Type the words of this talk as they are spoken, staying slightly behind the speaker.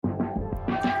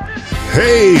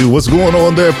Hey, what's going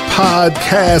on there,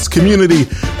 podcast community?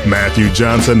 Matthew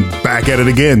Johnson back at it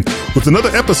again with another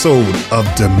episode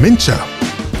of Dementia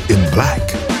in Black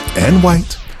and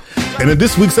White. And in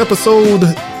this week's episode,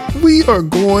 we are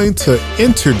going to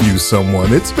interview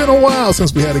someone. It's been a while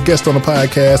since we had a guest on the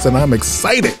podcast, and I'm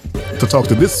excited to talk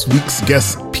to this week's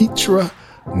guest, Petra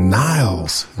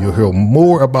Niles. You'll hear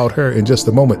more about her in just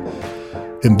a moment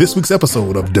in this week's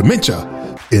episode of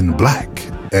Dementia in Black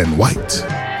and White.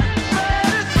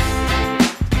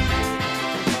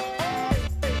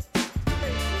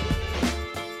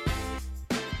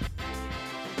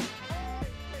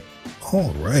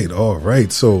 All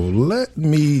right. So let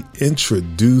me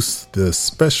introduce the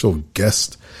special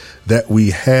guest that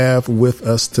we have with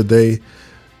us today.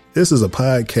 This is a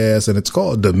podcast and it's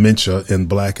called Dementia in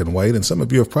Black and White. And some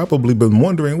of you have probably been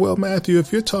wondering, well, Matthew,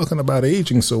 if you're talking about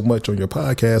aging so much on your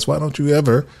podcast, why don't you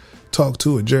ever talk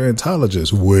to a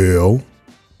gerontologist? Well,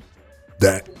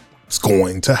 that's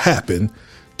going to happen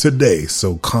today.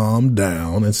 So calm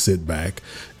down and sit back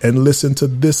and listen to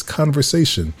this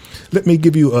conversation. Let me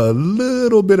give you a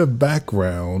little bit of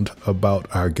background about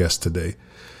our guest today.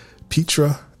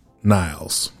 Petra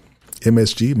Niles,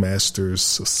 MSG,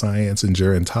 Master's of Science in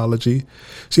Gerontology.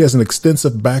 She has an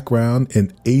extensive background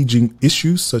in aging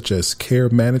issues such as care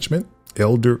management,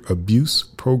 elder abuse,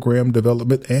 program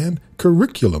development, and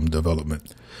curriculum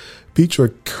development. Petra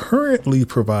currently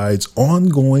provides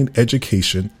ongoing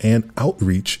education and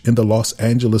outreach in the Los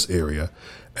Angeles area,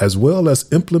 as well as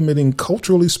implementing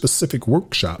culturally specific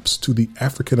workshops to the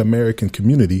African American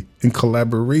community in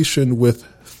collaboration with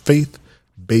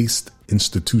faith-based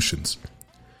institutions.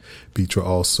 Petra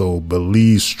also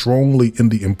believes strongly in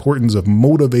the importance of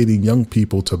motivating young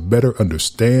people to better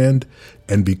understand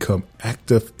and become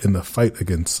active in the fight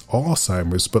against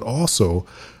Alzheimer's, but also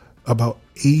about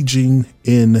aging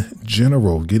in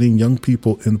general, getting young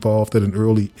people involved at an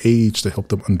early age to help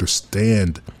them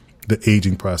understand the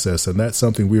aging process. And that's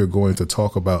something we are going to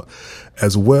talk about,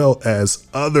 as well as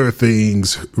other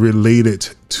things related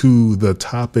to the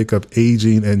topic of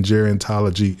aging and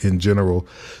gerontology in general.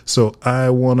 So I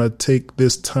want to take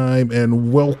this time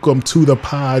and welcome to the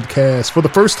podcast for the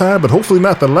first time, but hopefully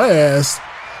not the last,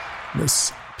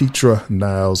 Miss Petra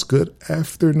Niles. Good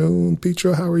afternoon,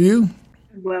 Petra. How are you?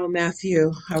 Well,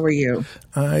 Matthew, how are you?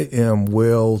 I am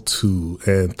well, too.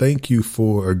 And thank you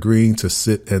for agreeing to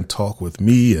sit and talk with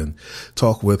me and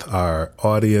talk with our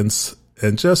audience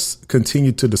and just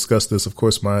continue to discuss this. Of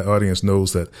course, my audience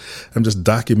knows that I'm just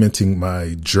documenting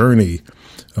my journey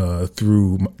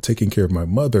through taking care of my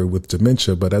mother with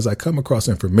dementia. But as I come across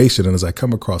information and as I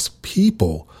come across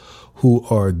people who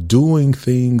are doing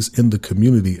things in the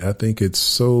community, I think it's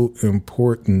so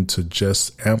important to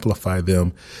just amplify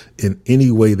them in any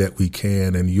way that we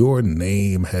can. And your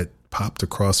name had popped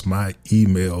across my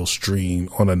email stream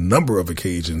on a number of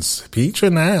occasions.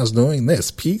 Petra Niles doing this.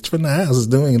 Petra Niles is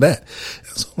doing that.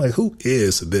 And so I'm like, who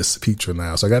is this Petra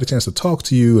Niles? So I got a chance to talk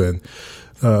to you, and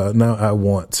now I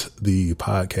want the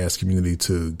podcast community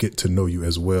to get to know you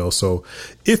as well. So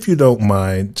if you don't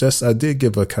mind, I did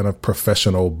give a kind of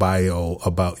professional bio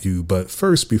about you. But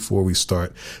first, before we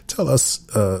start, tell us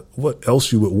what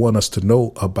else you would want us to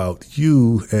know about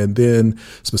you, and then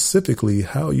specifically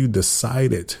how you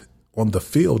decided on the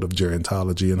field of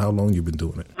gerontology and how long you've been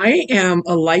doing it. I am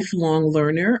a lifelong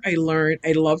learner. I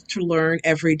love to learn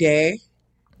every day.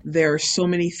 There are so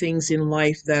many things in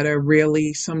life that are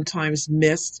really sometimes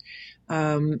missed.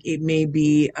 It may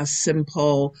be a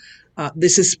simple,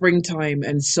 this is springtime,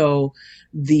 and so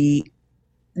the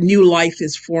new life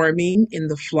is forming in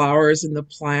the flowers and the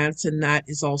plants, and that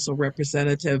is also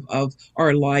representative of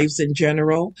our lives in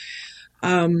general.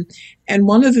 And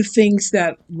one of the things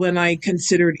that when I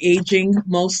considered aging,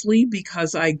 mostly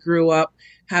because I grew up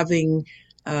having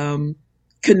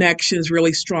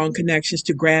really strong connections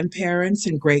to grandparents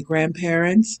and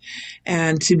great-grandparents,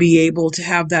 and to be able to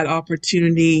have that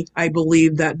opportunity, I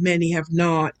believe that many have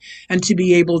not, and to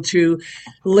be able to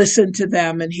listen to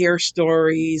them and hear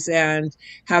stories and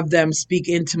have them speak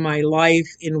into my life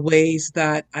in ways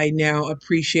that I now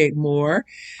appreciate more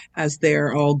as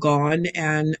they're all gone.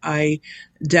 And I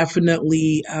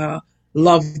definitely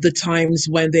love the times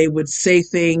when they would say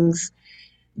things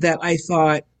that I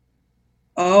thought,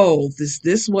 oh, this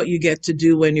is what you get to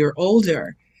do when you're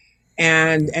older,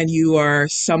 and you are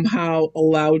somehow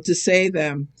allowed to say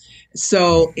them.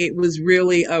 So it was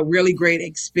really a really great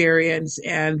experience,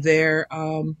 and their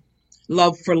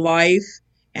love for life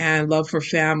and love for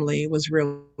family was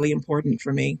really important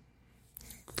for me.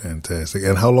 Fantastic.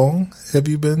 And how long have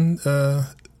you been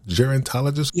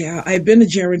gerontologist? Yeah, I've been a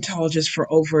gerontologist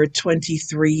for over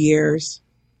 23 years.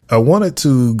 I wanted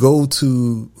to go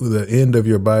to the end of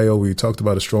your bio where you talked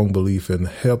about a strong belief in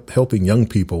helping young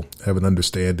people have an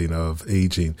understanding of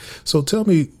aging. So tell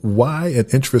me why an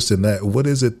interest in that. What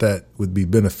is it that would be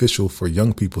beneficial for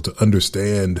young people to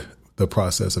understand the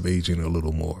process of aging a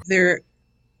little more? There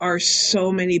are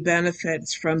so many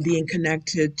benefits from being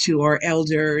connected to our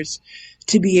elders,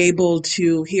 to be able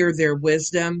to hear their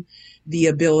wisdom, the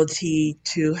ability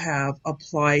to have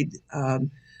applied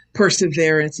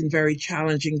perseverance in very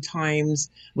challenging times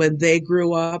when they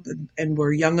grew up and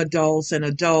were young adults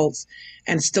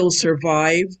and still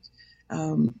survived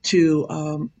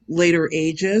to later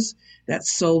ages.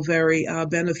 That's so very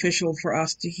beneficial for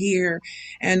us to hear.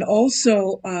 And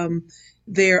also,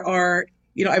 there are,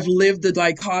 I've lived the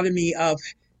dichotomy of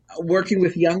working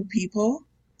with young people,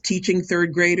 teaching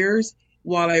third graders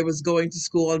while I was going to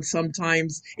school and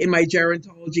sometimes in my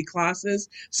gerontology classes.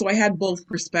 So I had both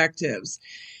perspectives.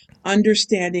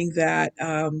 Understanding that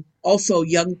also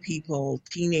young people,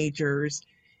 teenagers,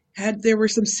 there were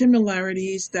some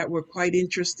similarities that were quite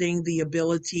interesting. The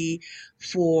ability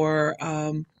for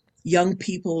young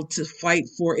people to fight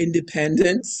for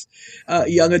independence,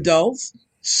 young adults.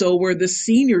 So were the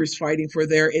seniors fighting for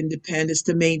their independence,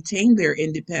 to maintain their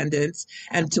independence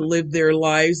and to live their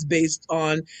lives based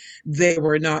on they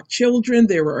were not children,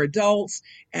 they were adults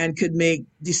and could make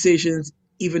decisions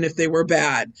even if they were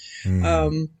bad.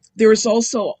 There is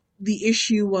also the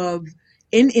issue of,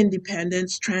 in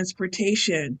independence,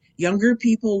 transportation, younger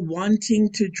people wanting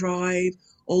to drive,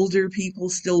 older people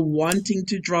still wanting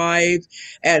to drive,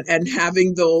 and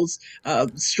having those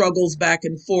struggles back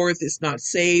and forth. It's not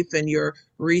safe and your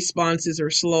responses are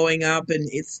slowing up and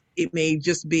it may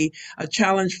just be a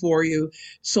challenge for you.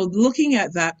 So looking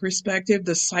at that perspective,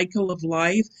 the cycle of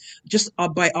life, just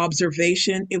by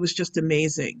observation, it was just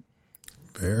amazing.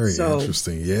 Very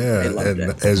interesting. Yeah. And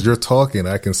as you're talking,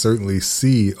 I can certainly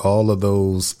see all of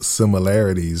those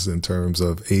similarities in terms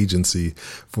of agency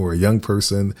for a young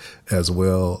person as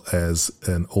well as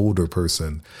an older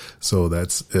person. So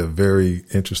that's a very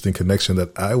interesting connection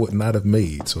that I would not have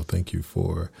made. So thank you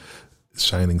for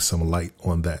shining some light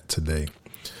on that today.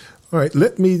 All right,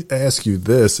 let me ask you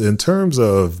this. In terms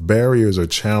of barriers or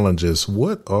challenges,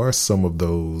 what are some of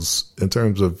those in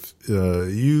terms of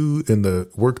you and the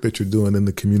work that you're doing in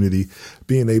the community,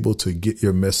 being able to get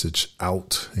your message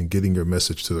out and getting your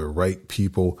message to the right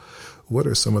people? What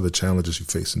are some of the challenges you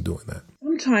face in doing that?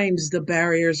 Sometimes the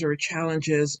barriers or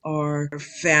challenges are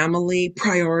family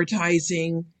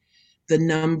prioritizing the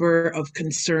number of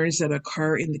concerns that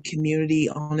occur in the community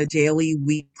on a daily,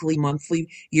 weekly, monthly,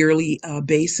 yearly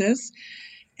basis.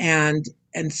 And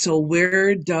so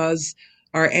where does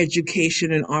our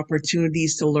education and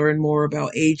opportunities to learn more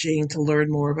about aging, to learn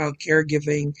more about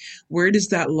caregiving, where does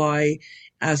that lie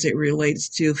as it relates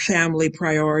to family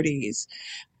priorities?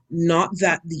 Not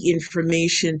that the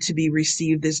information to be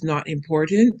received is not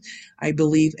important. I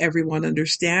believe everyone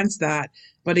understands that.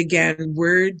 But again,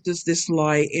 where does this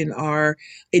lie in our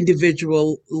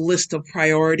individual list of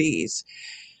priorities?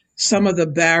 Some of the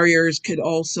barriers could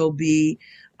also be,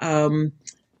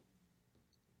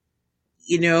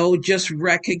 just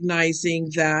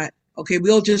recognizing that, okay,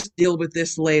 we'll just deal with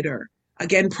this later.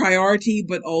 Again, priority,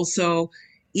 but also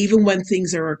even when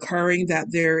things are occurring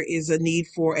that there is a need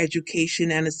for education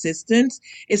and assistance,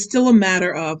 it's still a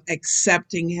matter of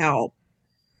accepting help.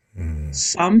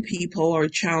 Some people are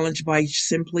challenged by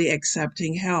simply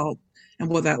accepting help. And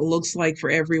what that looks like for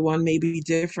everyone may be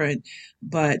different.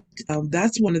 But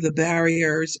that's one of the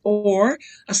barriers. Or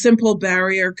a simple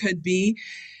barrier could be,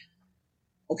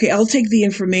 okay, I'll take the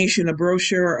information, a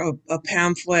brochure, a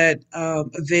pamphlet, a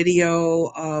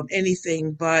video,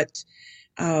 anything, but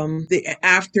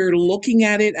after looking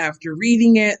at it, after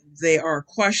reading it, there are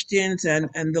questions and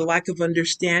the lack of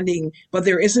understanding, but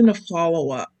there isn't a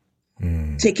follow-up.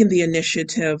 Taking the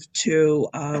initiative to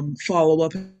follow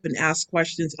up and ask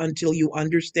questions until you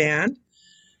understand.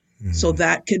 So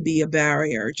that could be a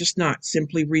barrier, just not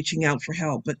simply reaching out for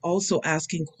help, but also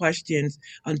asking questions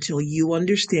until you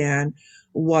understand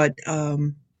what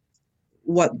the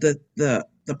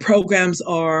programs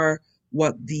are,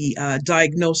 what the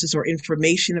diagnosis or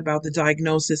information about the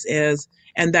diagnosis is,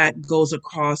 and that goes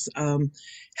across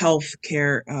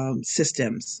healthcare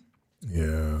systems.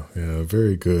 Yeah,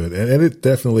 very good. And it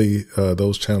definitely,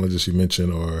 those challenges you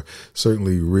mentioned are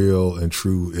certainly real and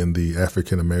true in the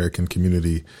African American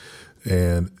community.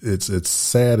 And it's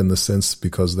sad in the sense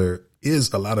because there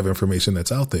is a lot of information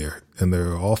that's out there, and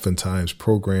there are oftentimes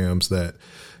programs that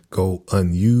go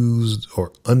unused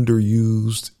or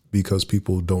underused because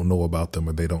people don't know about them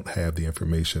or they don't have the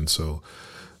information. So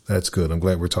That's good. I'm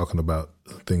glad we're talking about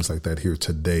things like that here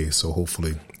today. So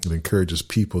hopefully it encourages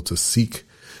people to seek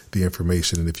the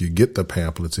information. And if you get the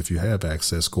pamphlets, if you have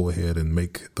access, go ahead and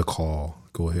make the call.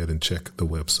 Go ahead and check the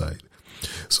website.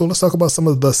 So let's talk about some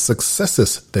of the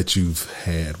successes that you've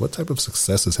had. What type of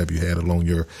successes have you had along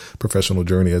your professional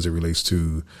journey as it relates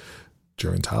to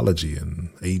gerontology and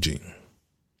aging?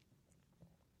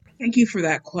 Thank you for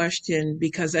that question,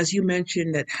 because as you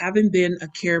mentioned, that having been a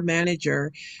care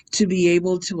manager, to be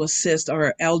able to assist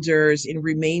our elders in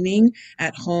remaining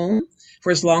at home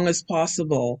for as long as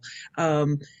possible,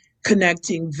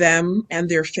 connecting them and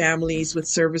their families with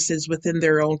services within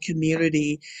their own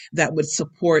community that would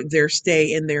support their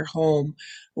stay in their home,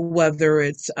 whether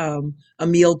it's a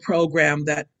meal program,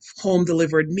 that home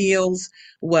delivered meals,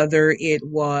 whether it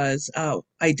was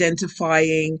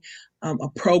identifying a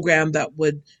program that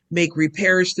would make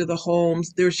repairs to the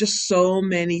homes. There's just so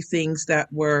many things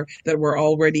that were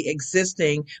already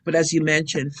existing, but as you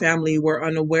mentioned, family were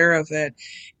unaware of it,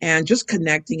 and just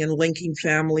connecting and linking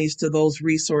families to those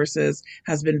resources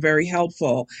has been very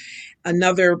helpful.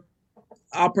 Another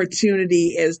opportunity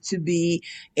is to be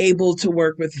able to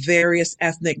work with various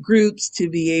ethnic groups, to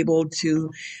be able to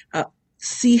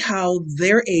see how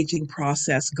their aging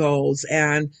process goes,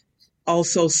 and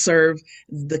also serve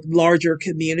the larger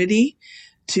community,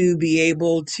 to be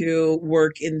able to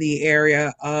work in the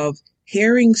area of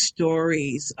hearing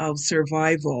stories of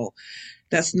survival.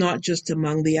 That's not just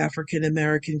among the African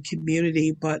American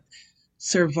community, but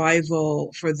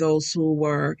survival for those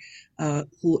who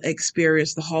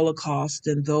experienced the Holocaust,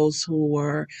 and those who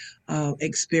were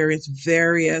experienced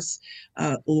various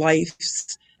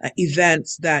lives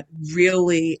events that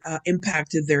really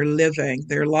impacted their living,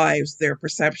 their lives, their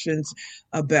perceptions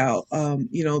about,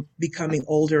 becoming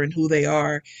older and who they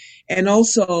are. And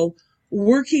also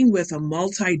working with a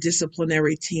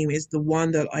multidisciplinary team is the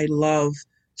one that I love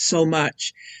so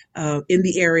much, in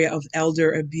the area of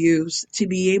elder abuse, to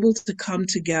be able to come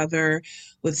together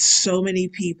with so many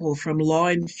people, from law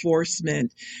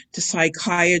enforcement to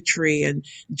psychiatry and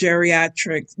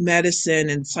geriatric medicine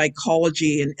and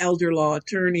psychology and elder law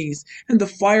attorneys and the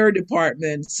fire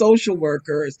department, social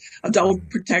workers, adult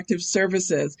protective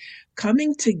services,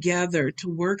 coming together to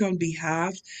work on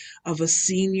behalf of a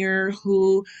senior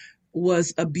who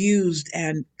was abused,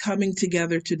 and coming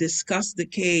together to discuss the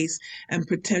case and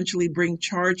potentially bring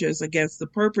charges against the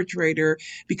perpetrator,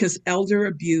 because elder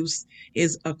abuse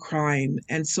is a crime.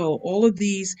 And so all of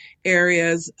these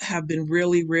areas have been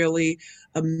really, really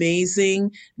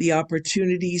amazing. The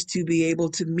opportunities to be able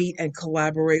to meet and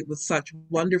collaborate with such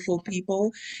wonderful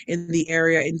people in the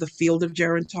area, in the field of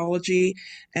gerontology,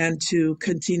 and to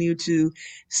continue to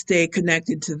stay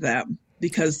connected to them,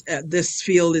 because this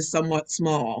field is somewhat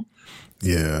small.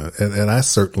 Yeah. And I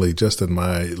certainly, just in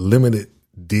my limited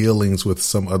dealings with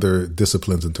some other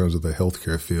disciplines in terms of the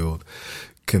healthcare field,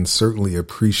 can certainly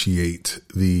appreciate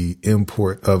the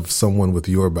import of someone with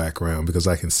your background, because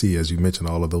I can see, as you mentioned,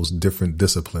 all of those different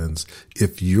disciplines.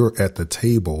 If you're at the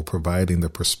table providing the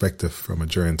perspective from a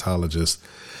gerontologist,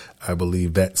 I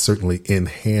believe that certainly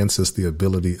enhances the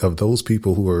ability of those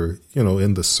people who are,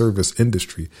 in the service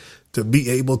industry to be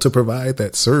able to provide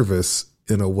that service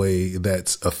in a way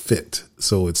that's a fit.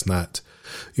 So it's not,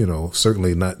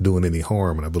 certainly not doing any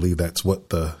harm. And I believe that's what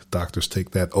the doctors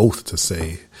take that oath to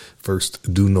say: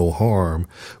 first, do no harm.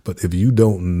 But if you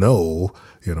don't know,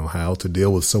 how to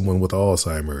deal with someone with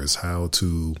Alzheimer's, how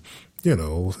to,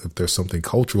 if there's something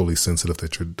culturally sensitive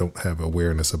that you don't have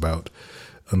awareness about,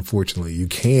 unfortunately, you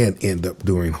can end up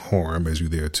doing harm as you're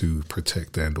there to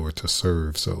protect and or to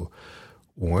serve. So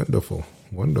wonderful,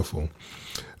 wonderful.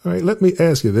 All right, let me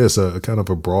ask you this, a kind of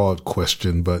a broad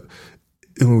question, but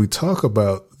when we talk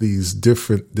about these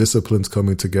different disciplines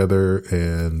coming together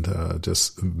and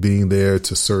just being there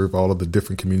to serve all of the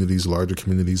different communities, larger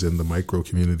communities and the micro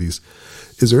communities,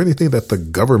 is there anything that the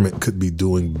government could be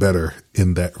doing better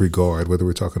in that regard, whether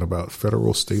we're talking about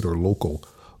federal, state, or local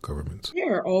governments?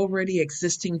 There are already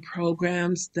existing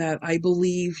programs that I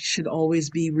believe should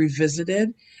always be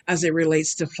revisited as it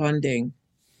relates to funding.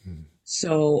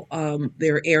 So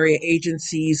there are area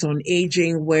agencies on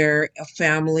aging where a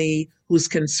family who's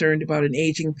concerned about an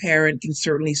aging parent can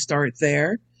certainly start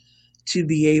there, to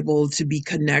be able to be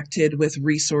connected with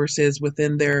resources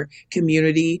within their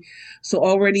community. So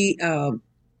already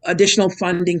additional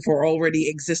funding for already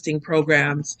existing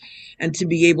programs, and to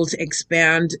be able to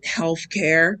expand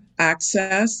healthcare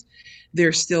access.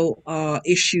 There's still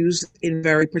issues in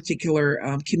very particular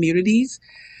communities,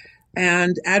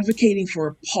 and advocating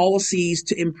for policies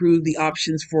to improve the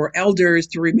options for elders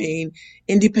to remain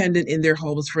independent in their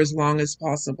homes for as long as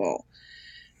possible.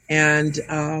 And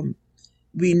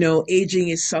We know aging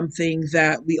is something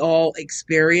that we all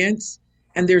experience.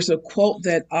 And there's a quote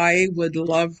that I would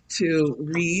love to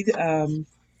read. All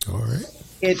right.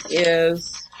 It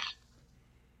is,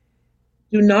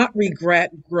 do not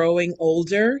regret growing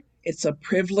older. It's a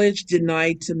privilege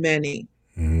denied to many.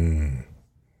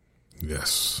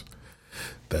 Yes.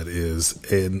 That is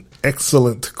an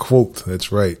excellent quote.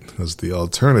 That's right. Because the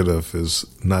alternative is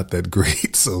not that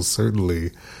great. So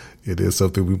certainly it is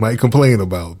something we might complain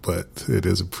about, but it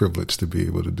is a privilege to be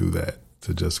able to do that,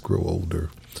 to just grow older.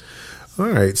 All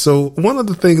right. So one of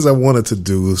the things I wanted to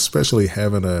do, especially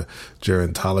having a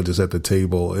gerontologist at the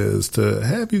table, is to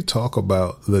have you talk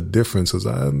about the differences.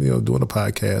 I'm, doing a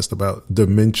podcast about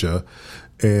dementia,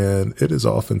 and it is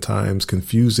oftentimes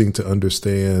confusing to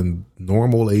understand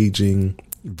normal aging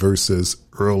versus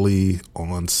early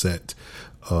onset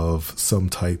of some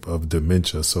type of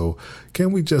dementia. So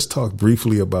can we just talk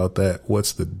briefly about that?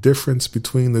 What's the difference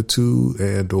between the two,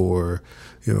 and or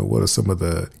what are some of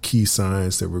the key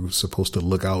signs that we're supposed to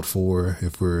look out for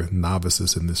if we're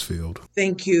novices in this field?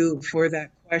 Thank you for that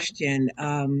question.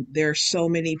 There are so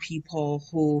many people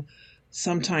who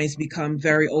sometimes become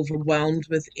very overwhelmed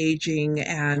with aging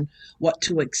and what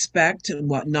to expect and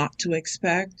what not to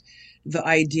expect. The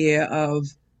idea of,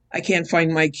 I can't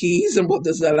find my keys, and what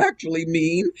does that actually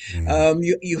mean?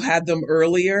 You had them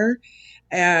earlier.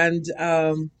 And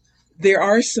there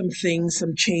are some things,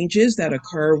 some changes that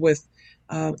occur with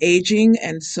aging,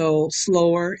 and so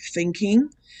slower thinking,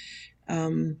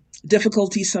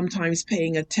 difficulty sometimes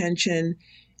paying attention,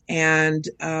 and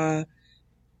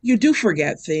you do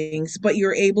forget things, but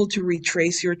you're able to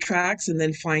retrace your tracks and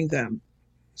then find them.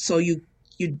 So you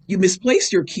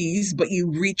misplace your keys, but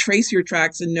you retrace your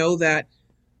tracks and know that,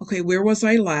 okay, where was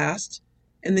I last?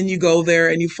 And then you go there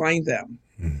and you find them.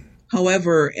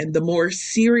 However, and the more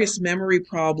serious memory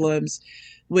problems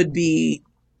would be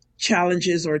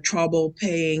challenges or trouble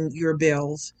paying your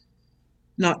bills,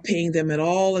 not paying them at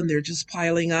all, and they're just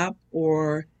piling up,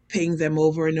 or paying them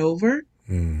over and over,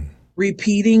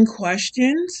 repeating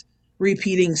questions,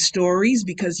 repeating stories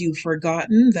because you've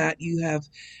forgotten that you have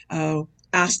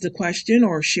asked a question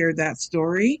or shared that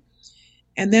story.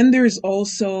 And then there's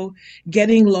also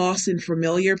getting lost in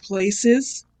familiar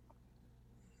places,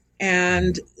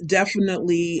 and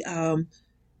definitely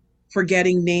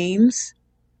forgetting names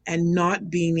and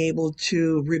not being able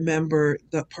to remember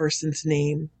the person's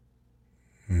name.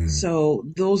 So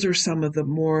those are some of the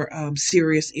more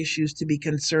serious issues to be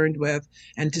concerned with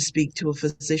and to speak to a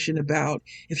physician about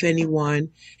if anyone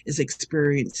is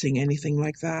experiencing anything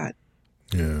like that.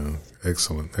 Yeah,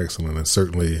 excellent. And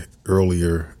certainly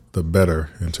earlier, the better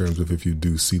in terms of if you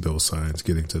do see those signs,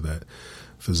 getting to that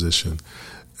physician.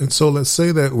 And so let's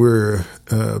say that we're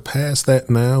past that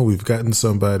now. We've gotten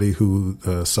somebody who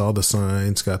saw the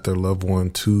signs, got their loved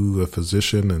one to a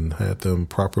physician and had them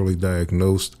properly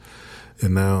diagnosed.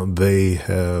 And now they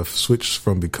have switched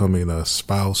from becoming a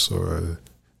spouse or a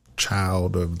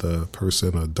child of the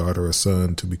person, a daughter or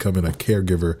son, to becoming a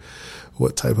caregiver.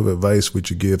 What type of advice would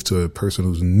you give to a person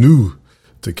who's new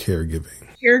to caregiving?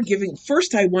 Caregiving,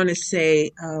 first I want to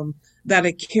say that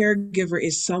a caregiver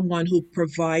is someone who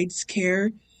provides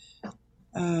care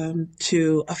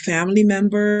to a family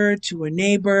member, to a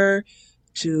neighbor,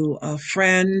 to a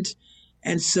friend.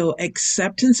 And so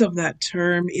acceptance of that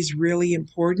term is really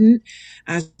important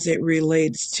as it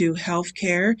relates to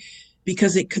healthcare,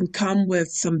 because it can come with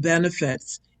some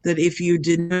benefits that if you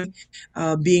didn't,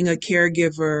 being a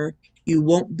caregiver, you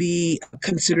won't be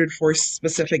considered for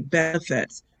specific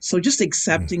benefits. So just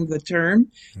accepting the term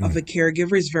of a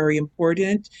caregiver is very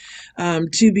important.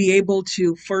 To be able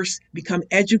to first become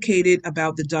educated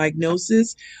about the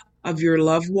diagnosis of your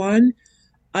loved one,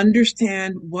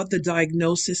 understand what the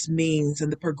diagnosis means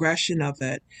and the progression of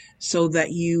it so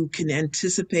that you can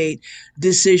anticipate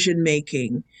decision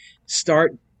making,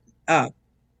 start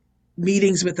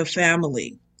meetings with the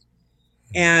family.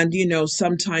 And,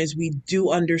 sometimes we do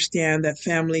understand that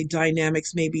family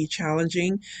dynamics may be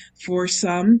challenging for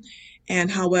some. And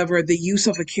however, the use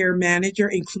of a care manager,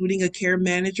 including a care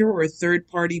manager or a third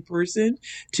party person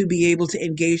to be able to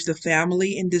engage the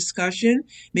family in discussion,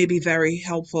 may be very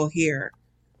helpful here,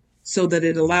 so that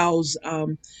it allows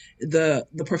the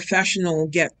professional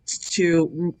gets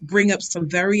to bring up some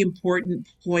very important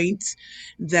points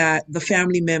that the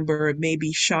family member may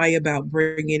be shy about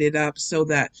bringing it up, so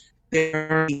that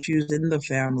there are issues in the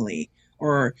family,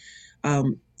 or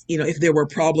if there were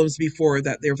problems before,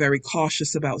 that they're very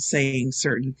cautious about saying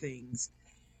certain things.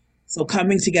 So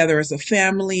coming together as a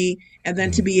family, and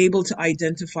then to be able to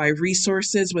identify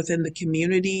resources within the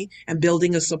community and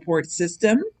building a support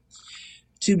system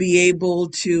to be able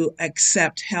to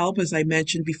accept help, as I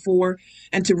mentioned before,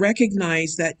 and to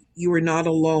recognize that you are not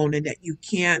alone and that you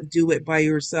can't do it by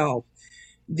yourself.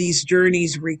 These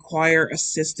journeys require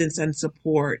assistance and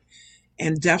support,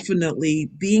 and definitely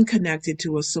being connected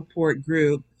to a support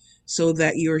group so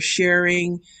that you're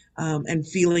sharing and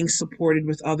feeling supported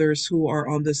with others who are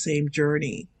on the same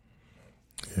journey.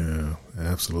 Yeah,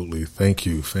 absolutely. Thank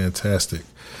you. Fantastic.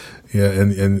 Yeah,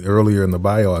 and earlier in the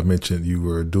bio, I mentioned you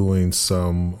were doing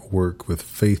some work with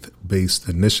faith-based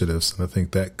initiatives, and I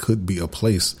think that could be a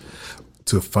place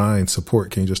to find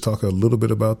support. Can you just talk a little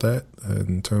bit about that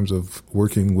in terms of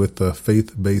working with the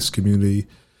faith-based community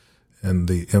and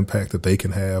the impact that they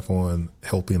can have on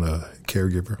helping a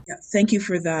caregiver? Yeah, thank you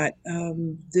for that.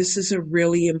 This is a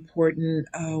really important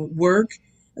work.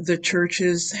 The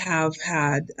churches have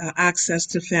had access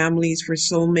to families for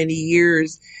so many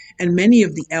years, and many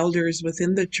of the elders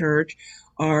within the church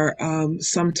are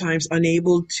sometimes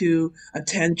unable to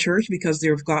attend church because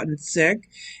they've gotten sick,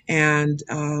 and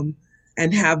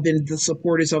have been the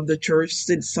supporters of the church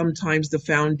since sometimes the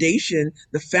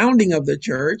founding of the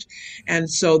church, and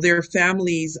so their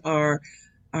families are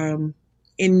um,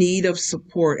 in need of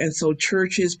support. And so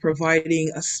churches providing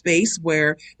a space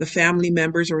where the family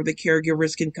members or the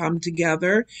caregivers can come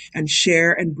together and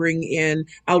share and bring in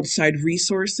outside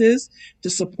resources to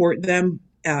support them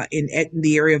in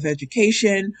the area of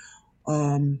education,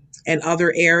 and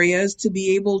other areas, to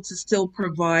be able to still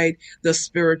provide the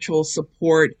spiritual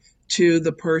support to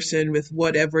the person with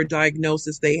whatever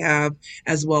diagnosis they have,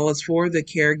 as well as for the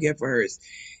caregivers.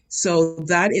 So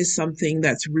that is something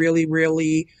that's really,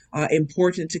 really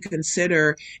important to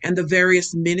consider, and the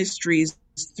various ministries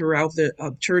throughout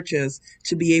the churches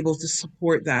to be able to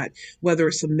support that, whether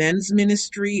it's a men's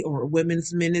ministry or a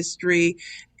women's ministry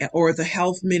or the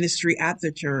health ministry at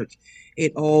the church.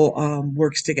 It all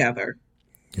works together.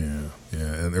 Yeah,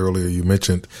 yeah. And earlier you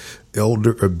mentioned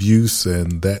elder abuse,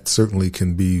 and that certainly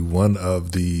can be one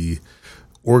of the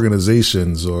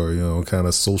organizations or, kind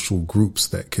of social groups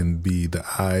that can be the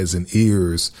eyes and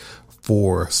ears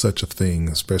for such a thing,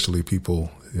 especially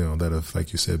people, that have,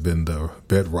 like you said, been the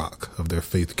bedrock of their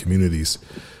faith communities.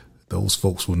 Those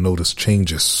folks will notice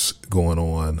changes going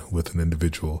on with an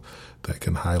individual that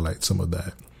can highlight some of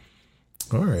that.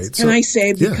 All right. Can I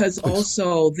say, because yeah,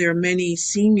 also there are many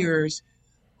seniors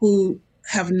who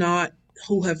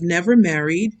who have never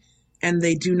married, and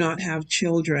they do not have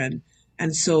children.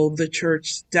 And so the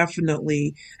church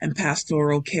definitely, and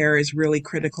pastoral care is really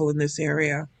critical in this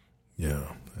area. Yeah,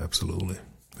 absolutely.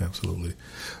 Absolutely.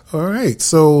 All right.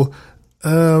 So,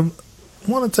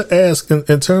 wanted to ask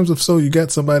in terms of, so you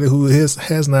got somebody who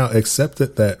has now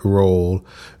accepted that role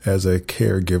as a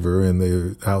caregiver, and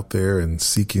they're out there and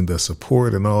seeking the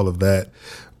support and all of that.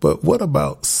 But what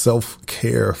about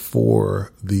self-care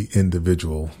for the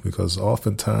individual? Because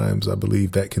oftentimes I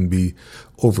believe that can be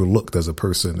overlooked as a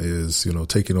person is,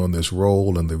 taking on this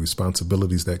role and the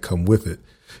responsibilities that come with it.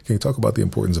 Can you talk about the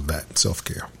importance of that,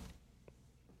 self-care?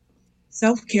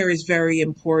 Self-care is very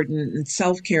important, and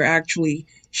self-care actually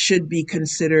should be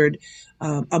considered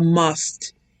a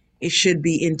must. It should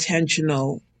be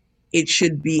intentional. It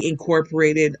should be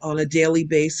incorporated on a daily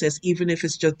basis, even if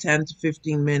it's just 10 to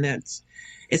 15 minutes.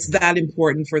 It's that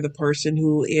important for the person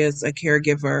who is a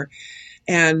caregiver.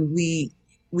 And we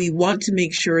want to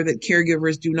make sure that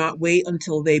caregivers do not wait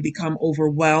until they become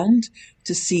overwhelmed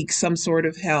to seek some sort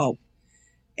of help,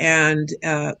 and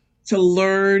to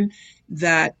learn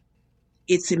that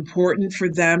it's important for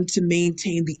them to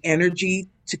maintain the energy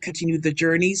to continue the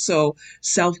journey. So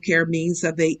self-care means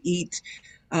that they eat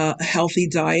a healthy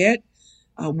diet,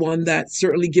 one that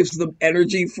certainly gives them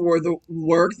energy for the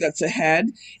work that's ahead,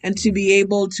 and to be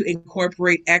able to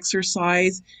incorporate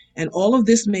exercise. And all of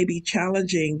this may be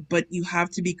challenging, but you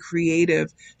have to be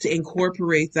creative to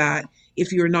incorporate that.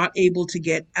 If you're not able to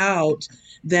get out,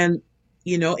 then,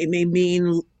 it may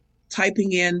mean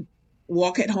typing in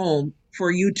walk at home for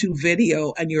a YouTube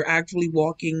video, and you're actually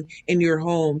walking in your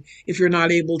home if you're not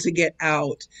able to get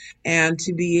out. And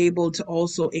to be able to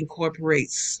also incorporate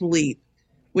sleep,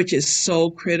 which is so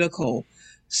critical,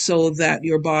 so that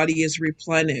your body is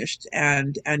replenished,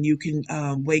 and you can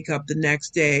wake up the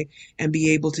next day and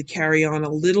be able to carry on a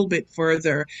little bit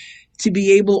further. To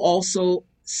be able also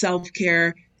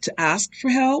self-care, to ask for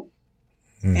help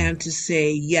and to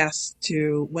say yes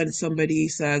to when somebody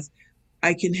says,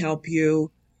 I can help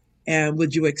you, and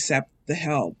would you accept the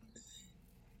help?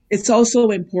 It's also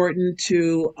important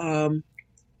to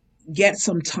get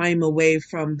some time away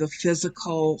from the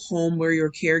physical home where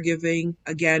you're caregiving.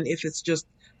 Again, if it's just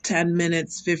 10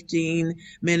 minutes, 15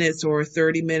 minutes, or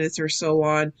 30 minutes or so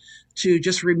on to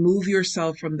just remove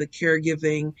yourself from the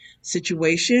caregiving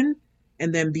situation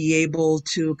and then be able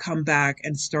to come back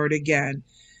and start again.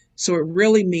 So it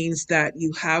really means that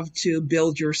you have to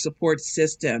build your support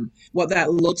system. What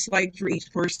that looks like for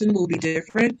each person will be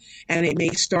different, and it may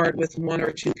start with one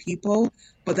or two people,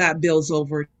 but that builds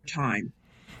over time.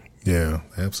 Yeah,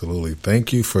 absolutely.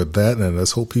 Thank you for that. And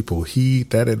let's hope people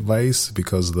heed that advice,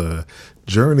 because the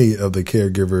journey of the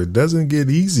caregiver doesn't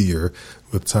get easier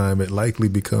with time. It likely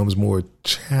becomes more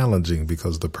challenging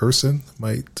because the person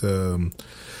might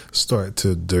start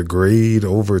to degrade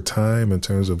over time in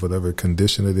terms of whatever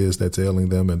condition it is that's ailing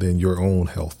them. And then your own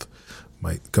health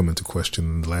might come into question.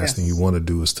 And the last thing you want to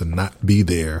do is to not be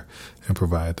there and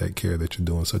provide that care that you're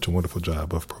doing such a wonderful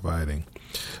job of providing.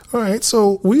 All right.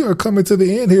 So we are coming to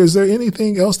the end here. Is there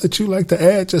anything else that you'd like to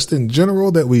add just in general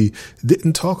that we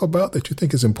didn't talk about that you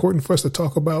think is important for us to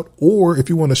talk about? Or if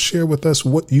you want to share with us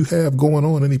what you have going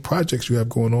on, any projects you have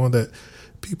going on that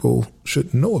people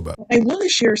should know about? I want to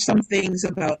share some things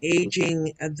about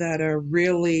aging that are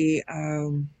really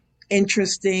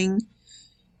interesting,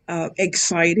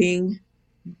 exciting.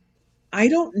 I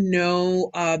don't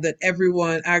know that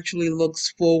everyone actually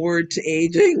looks forward to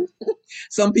aging.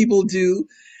 Some people do,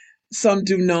 some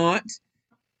do not.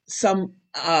 Some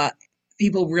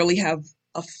people really have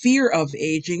a fear of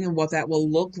aging and what that will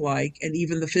look like, and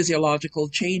even the physiological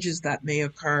changes that may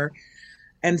occur.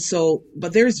 And so,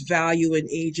 but there's value in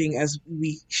aging, as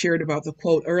we shared about the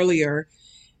quote earlier.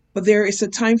 But there is a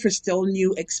time for still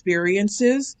new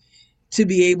experiences, to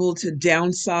be able to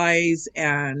downsize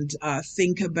and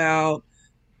think about,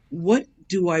 what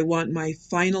do I want my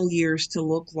final years to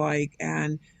look like,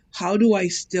 and how do I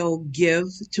still give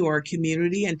to our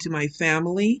community and to my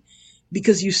family,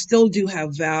 because you still do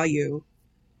have value,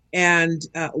 and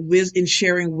in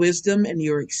sharing wisdom and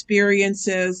your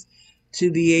experiences, to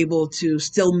be able to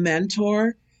still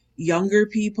mentor younger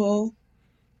people,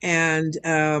 and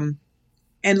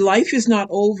life is not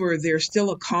over. There's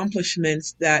still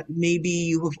accomplishments that maybe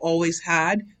you have always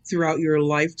had throughout your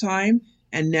lifetime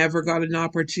and never got an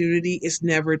opportunity. It's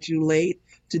never too late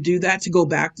to do that, to go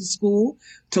back to school,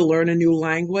 to learn a new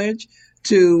language,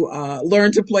 to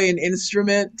learn to play an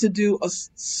instrument, to do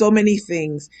so many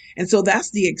things. And so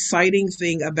that's the exciting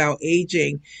thing about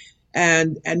aging.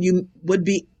 And you would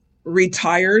be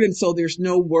retired, and so there's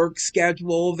no work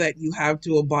schedule that you have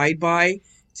to abide by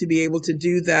to be able to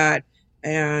do that.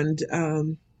 And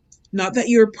not that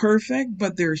you're perfect,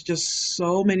 but there's just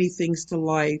so many things to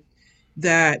life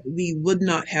that we would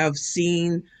not have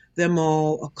seen them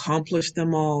all, accomplished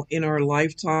them all in our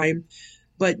lifetime.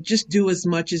 But just do as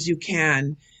much as you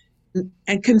can,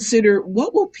 and consider,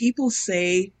 what will people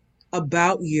say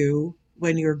about you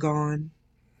when you're gone?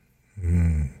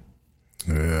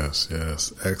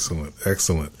 Yes.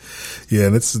 Excellent. Yeah,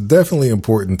 and it's definitely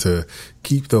important to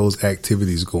keep those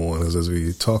activities going, as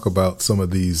we talk about some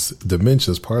of these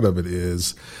dementias. Part of it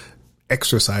is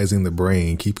exercising the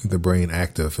brain, keeping the brain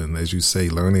active. And as you say,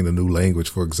 learning a new language,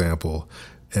 for example,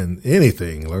 and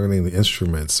anything, learning the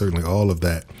instruments, certainly all of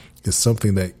that is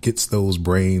something that gets those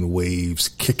brain waves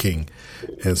kicking.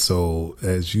 And so,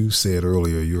 as you said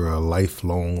earlier, you're a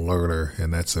lifelong learner,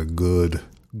 and that's a good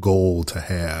goal to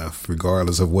have,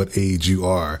 regardless of what age you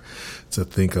are, to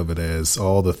think of it as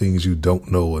all the things you don't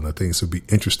know and the things that would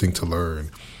be interesting to learn.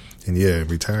 And yeah,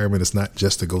 retirement is not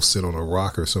just to go sit on a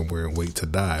rocker somewhere and wait to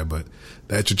die, but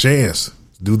that's your chance.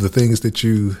 Do the things that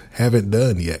you haven't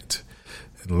done yet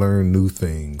and learn new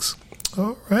things.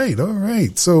 All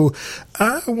right. So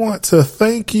I want to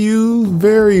thank you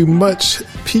very much,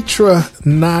 Petra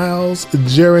Niles,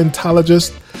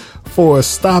 gerontologist, for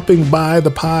stopping by the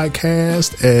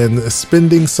podcast and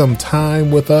spending some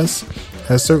time with us.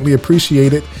 I certainly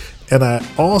appreciate it. And I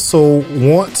also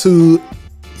want to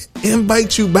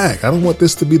invite you back. I don't want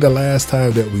this to be the last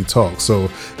time that we talk. So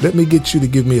let me get you to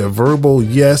give me a verbal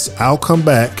yes, I'll come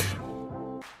back.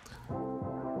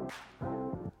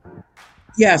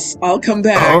 Yes, I'll come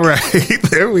back. All right.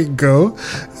 There we go.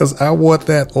 Because I want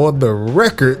that on the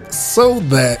record, so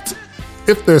that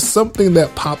if there's something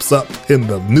that pops up in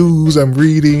the news I'm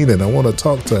reading and I want to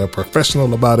talk to a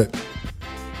professional about it,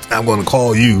 I'm going to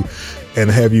call you and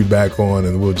have you back on,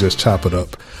 and we'll just chop it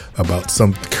up about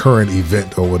some current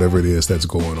event or whatever it is that's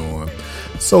going on.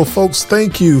 So folks,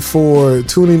 thank you for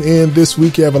tuning in this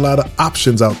week. You have a lot of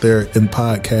options out there in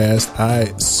podcast.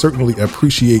 I certainly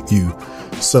appreciate you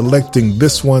selecting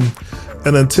this one.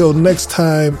 And until next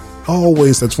time,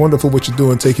 always, that's wonderful what you're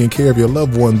doing, taking care of your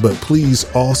loved one. But please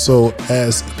also,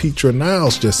 as Petra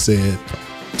Niles just said,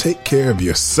 take care of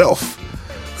yourself.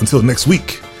 Until next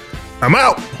week, I'm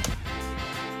out.